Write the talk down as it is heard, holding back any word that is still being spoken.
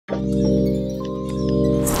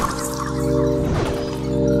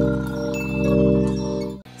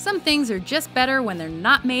Some things are just better when they're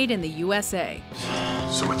not made in the USA.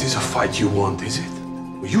 So it is a fight you want, is it?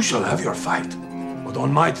 Well, you shall have your fight, but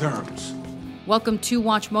on my terms. Welcome to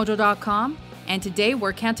WatchMojo.com, and today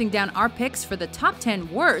we're counting down our picks for the top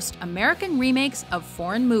 10 worst American remakes of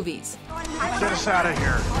foreign movies. Get us out of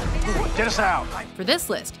here. Get us out. For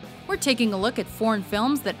this list, we're taking a look at foreign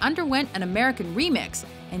films that underwent an American remix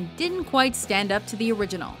and didn't quite stand up to the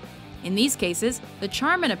original. In these cases, the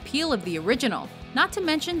charm and appeal of the original, not to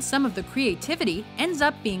mention some of the creativity, ends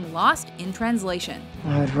up being lost in translation.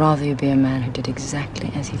 I would rather you be a man who did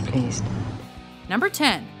exactly as he pleased. Number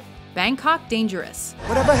 10. Bangkok Dangerous.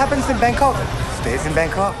 Whatever happens in Bangkok stays in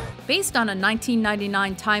Bangkok. Based on a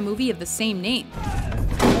 1999 Thai movie of the same name.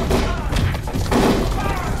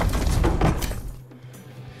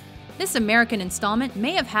 This American installment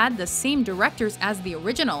may have had the same directors as the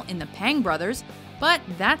original in the Pang brothers, but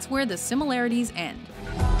that's where the similarities end.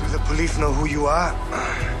 Do the police know who you are?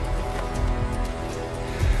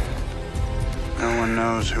 No one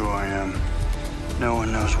knows who I am. No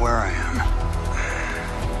one knows where I am.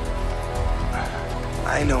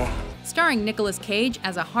 I know. Starring Nicolas Cage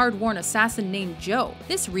as a hard-worn assassin named Joe,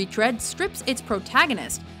 this retread strips its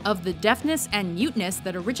protagonist of the deafness and muteness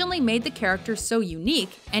that originally made the character so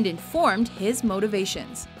unique and informed his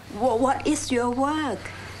motivations. What is your work?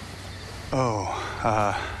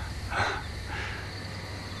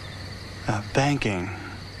 Banking.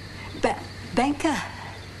 Banker?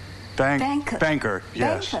 Banker,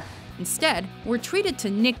 yes. Banker. Instead, we're treated to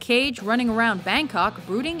Nick Cage running around Bangkok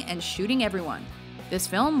brooding and shooting everyone. This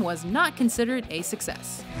film was not considered a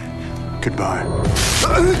success. Goodbye.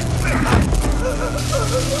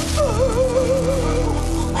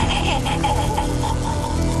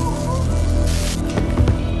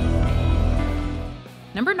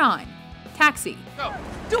 Number 9. Taxi.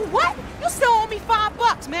 Do what? You still owe me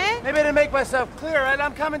 $5, man. Maybe I didn't make myself clear, right?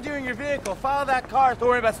 I'm commandeering your vehicle. Follow that car. Don't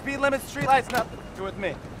worry about speed limits, street lights, nothing. You're with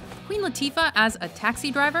me. Queen Latifah as a taxi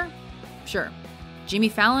driver? Sure. Jimmy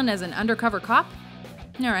Fallon as an undercover cop?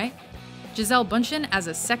 Alright. Gisele Bündchen as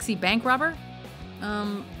a sexy bank robber?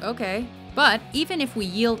 Okay. But even if we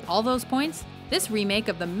yield all those points, this remake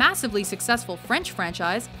of the massively successful French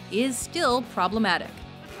franchise is still problematic.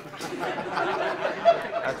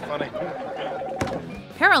 That's funny.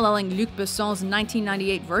 Paralleling Luc Besson's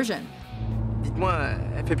 1998 version. Dites-moi,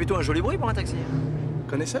 elle fait plutôt un joli bruit pour un taxi.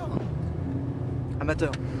 Connaisseur?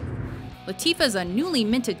 Amateur. Latifah's a newly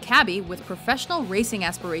minted cabbie with professional racing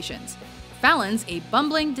aspirations. Fallon's a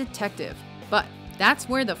bumbling detective. But that's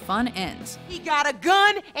where the fun ends. He got a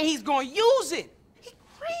gun and he's gonna use it. He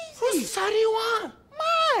crazy. Whose side do you want?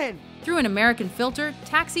 Mine. Through an American filter,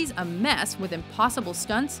 Taxi's a mess with impossible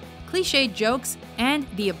stunts, cliched jokes, and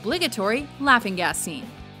the obligatory laughing gas scene.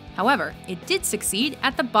 However, it did succeed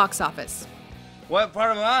at the box office. What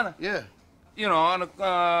part of Atlanta? Yeah. You know, on the,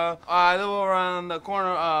 I live around the corner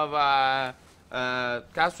of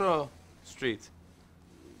Castro Street.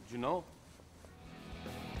 Do you know?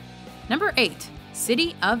 Number 8.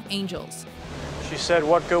 City of Angels. She said,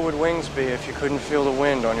 what good would wings be if you couldn't feel the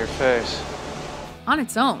wind on your face? On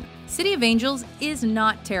its own, City of Angels is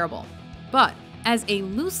not terrible. But as a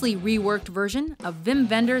loosely reworked version of Wim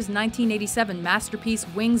Wenders' 1987 masterpiece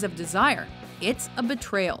Wings of Desire, it's a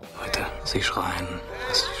betrayal. Leute, sie schreien,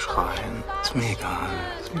 lass sie schreien. Ist mir egal,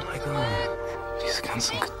 ist mir egal. Diese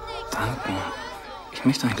ganzen Gedanken. Ich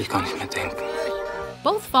möchte eigentlich gar nicht mehr denken.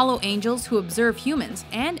 Both follow angels who observe humans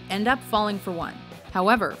and end up falling for one.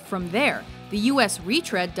 However, from there, the US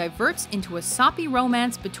retread diverts into a soppy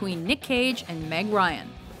romance between Nick Cage and Meg Ryan.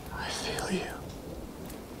 I feel you.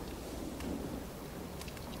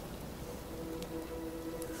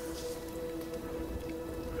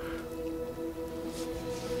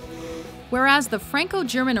 Whereas the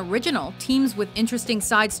Franco-German original teams with interesting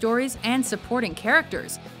side stories and supporting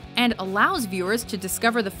characters, and allows viewers to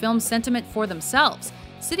discover the film's sentiment for themselves,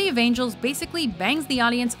 City of Angels basically bangs the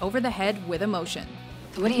audience over the head with emotion.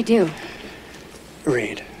 What do you do?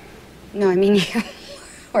 Read. No, I mean you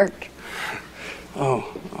work.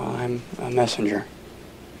 Oh, I'm a messenger.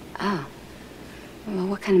 Oh. Well,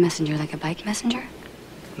 what kind of messenger? Like a bike messenger?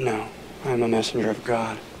 No, I'm a messenger of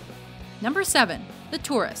God. Number 7. The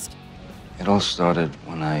Tourist. It all started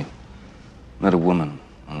when I met a woman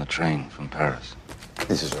on the train from Paris.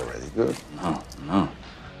 This is already good. No.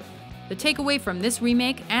 The takeaway from this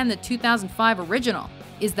remake and the 2005 original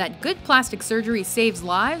is that good plastic surgery saves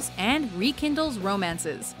lives and rekindles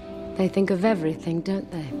romances. They think of everything, don't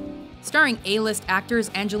they? Starring A-list actors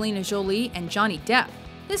Angelina Jolie and Johnny Depp,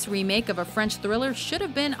 this remake of a French thriller should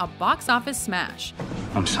have been a box office smash.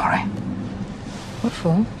 I'm sorry. What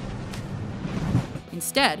for?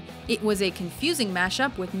 Instead, it was a confusing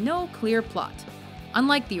mashup with no clear plot.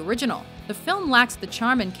 Unlike the original, the film lacks the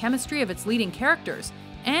charm and chemistry of its leading characters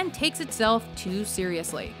and takes itself too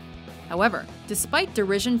seriously. However, despite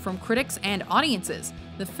derision from critics and audiences,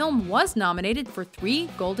 the film was nominated for 3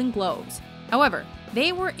 Golden Globes. However,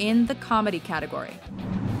 they were in the comedy category.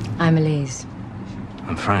 I'm Elise.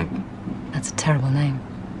 I'm Frank. That's a terrible name.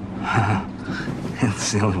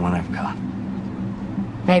 It's the only one I've got.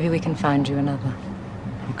 Maybe we can find you another.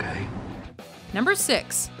 Okay. Number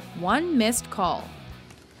 6, One Missed Call.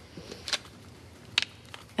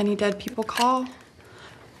 Any dead people call?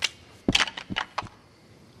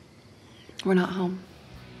 We're not home.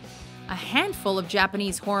 A handful of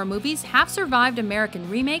Japanese horror movies have survived American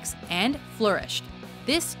remakes and flourished.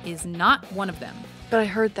 This is not one of them. But I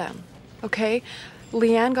heard them, okay?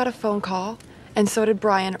 Leanne got a phone call, and so did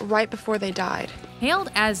Brian right before they died. Hailed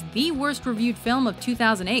as the worst reviewed film of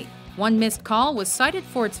 2008, One Missed Call was cited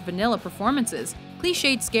for its vanilla performances,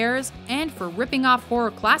 cliched scares, and for ripping off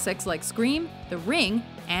horror classics like Scream, The Ring,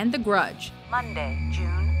 and The Grudge. Monday,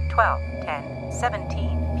 June 12th,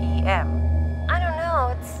 10:17 p.m. I don't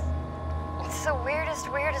know, it's the weirdest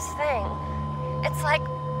thing. It's like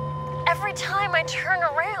every time I turn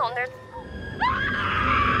around, there's...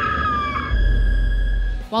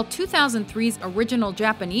 While 2003's original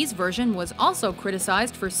Japanese version was also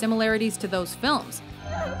criticized for similarities to those films,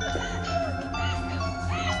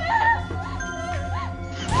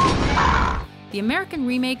 the American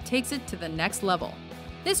remake takes it to the next level.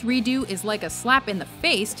 This redo is like a slap in the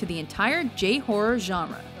face to the entire J-horror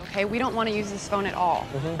genre. Okay, we don't want to use this phone at all.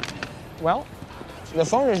 Well, the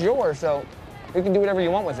phone is yours, so you can do whatever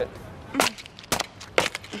you want with it.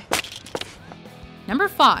 Number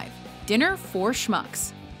 5, Dinner for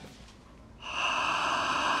Schmucks.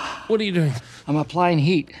 What are you doing? I'm applying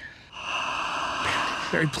heat.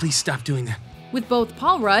 Barry, please stop doing that. With both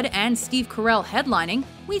Paul Rudd and Steve Carell headlining,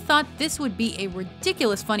 we thought this would be a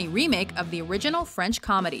ridiculous funny remake of the original French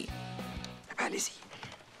comedy. Allez-y.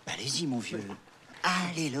 Allez-y, mon vieux.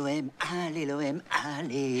 Allez, l'OM, allez, l'OM,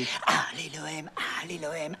 allez. Allez, l'OM, allez,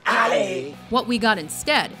 l'OM, allez. What we got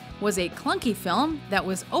instead was a clunky film that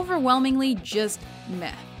was overwhelmingly just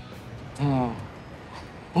meh. Oh,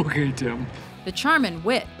 okay, Tim. The charm and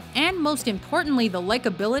wit, and most importantly the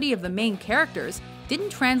likability of the main characters,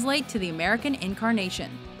 didn't translate to the American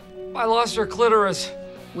incarnation. I lost her clitoris.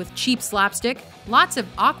 With cheap slapstick, lots of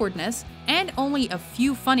awkwardness, and only a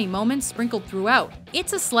few funny moments sprinkled throughout,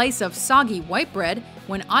 it's a slice of soggy white bread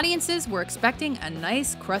when audiences were expecting a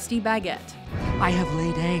nice crusty baguette. I have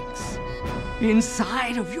laid eggs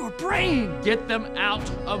inside of your brain. Get them out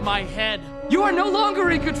of my head. You are no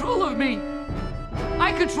longer in control of me.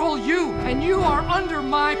 I control you, and you are under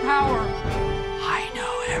my power. I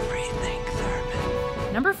know everything,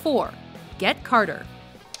 Thurman. Number 4, Get Carter.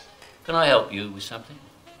 Can I help you with something?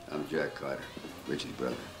 I'm Jack Carter, Richie's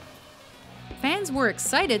brother. Fans were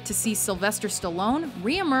excited to see Sylvester Stallone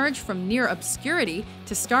re-emerge from near obscurity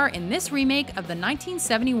to star in this remake of the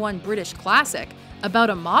 1971 British classic about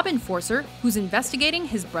a mob enforcer who's investigating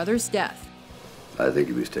his brother's death. I think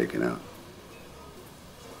he was taken out.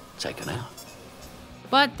 Taken out?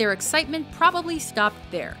 But their excitement probably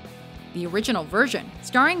stopped there. The original version,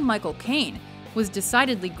 starring Michael Caine, was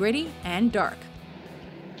decidedly gritty and dark.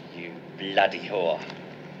 You bloody whore.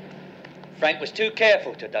 Frank was too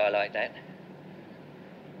careful to die like that.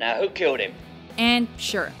 Now, who killed him? And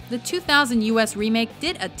sure, the 2000 US remake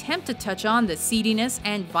did attempt to touch on the seediness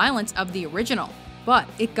and violence of the original, but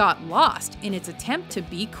it got lost in its attempt to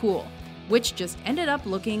be cool, which just ended up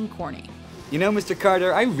looking corny. You know, Mr.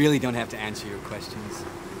 Carter, I really don't have to answer your questions.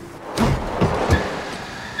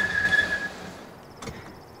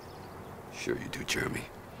 Sure you do, Jeremy.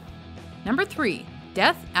 Number 3,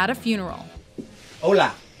 Death at a Funeral.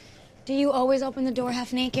 Hola. Do you always open the door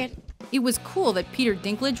half naked? It was cool that Peter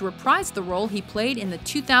Dinklage reprised the role he played in the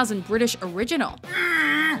 2000 British original.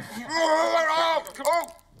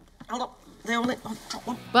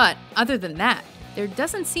 But other than that, there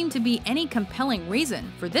doesn't seem to be any compelling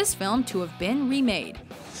reason for this film to have been remade.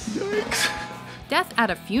 Yikes. Death at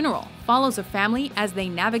a Funeral follows a family as they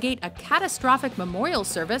navigate a catastrophic memorial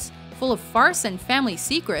service full of farce and family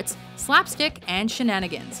secrets, slapstick, and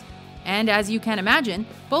shenanigans. And as you can imagine,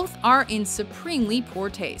 both are in supremely poor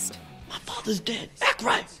taste. My father's dead. Act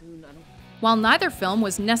right. While neither film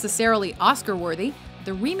was necessarily Oscar-worthy,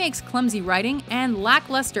 the remake's clumsy writing and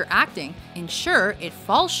lackluster acting ensure it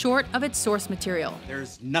falls short of its source material.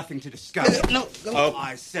 There's nothing to discuss. No. Oh,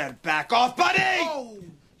 I said back off, buddy! Oh,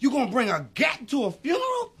 you gonna bring a gat to a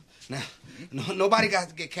funeral? Now, nobody got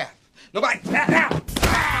to get capped. Nobody.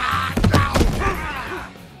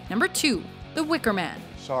 Number 2, The Wicker Man.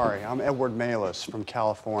 Sorry, I'm Edward Malis from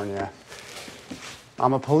California.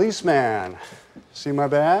 I'm a policeman. See my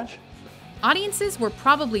badge? Audiences were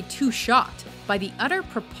probably too shocked by the utter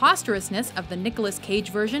preposterousness of the Nicolas Cage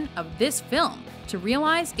version of this film to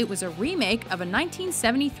realize it was a remake of a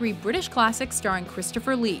 1973 British classic starring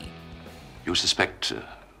Christopher Lee. You suspect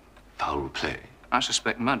foul play? I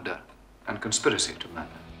suspect murder and conspiracy to murder.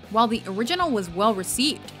 While the original was well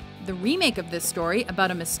received, the remake of this story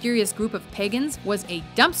about a mysterious group of pagans was a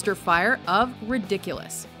dumpster fire of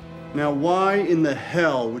ridiculous. Now, why in the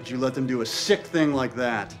hell would you let them do a sick thing like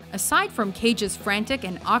that? Aside from Cage's frantic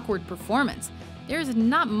and awkward performance, there's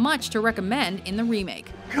not much to recommend in the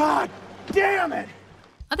remake. God damn it!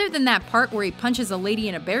 Other than that part where he punches a lady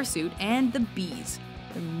in a bear suit and the bees.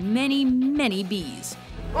 The many, many bees.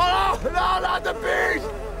 Oh, no, not the bees!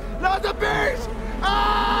 Not the bees!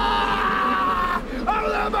 Ah!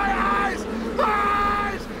 Open my eyes!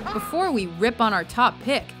 Eyes! Before we rip on our top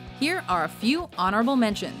pick, here are a few honorable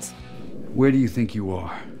mentions. Where do you think you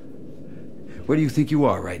are? Where do you think you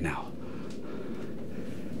are right now?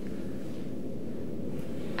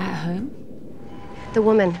 At home? The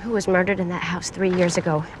woman who was murdered in that house 3 years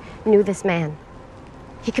ago knew this man.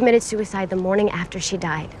 He committed suicide the morning after she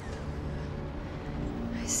died.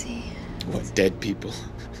 I see. What, dead people?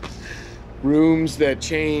 Rooms that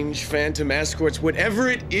change, phantom escorts, whatever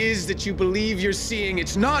it is that you believe you're seeing,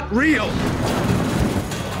 it's not real!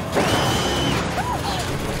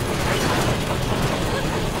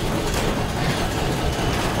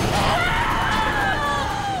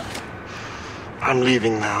 I'm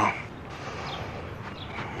leaving now.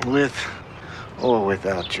 With or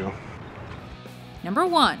without you. Number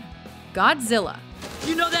 1, Godzilla.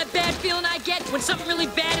 You know that bad feeling I get when something really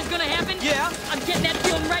bad is gonna happen? Yeah. I'm getting that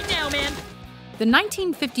feeling right now, man. The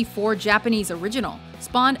 1954 Japanese original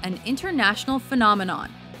spawned an international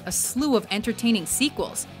phenomenon, a slew of entertaining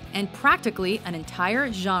sequels, and practically an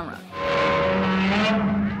entire genre.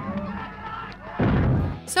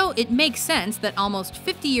 So it makes sense that almost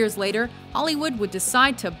 50 years later, Hollywood would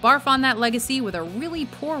decide to barf on that legacy with a really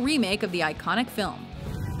poor remake of the iconic film.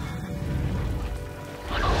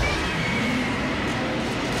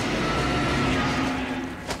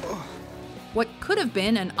 What could have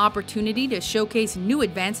been an opportunity to showcase new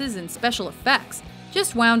advances in special effects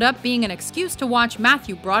just wound up being an excuse to watch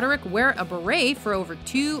Matthew Broderick wear a beret for over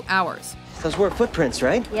 2 hours. Those were footprints,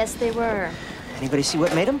 right? Yes, they were. Anybody see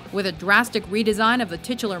what made them? With a drastic redesign of the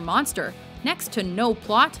titular monster, next to no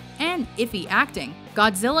plot and iffy acting,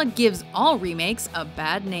 Godzilla gives all remakes a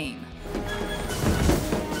bad name.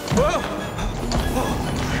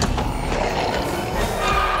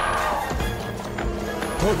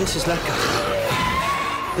 Oh, this is not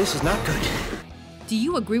good. This is not good. Do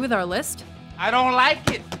you agree with our list? I don't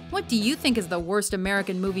like it. What do you think is the worst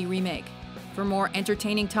American movie remake? For more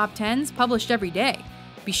entertaining top 10s published every day,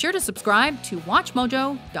 be sure to subscribe to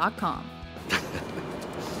WatchMojo.com.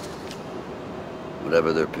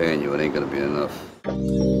 Whatever they're paying you, it ain't gonna be enough.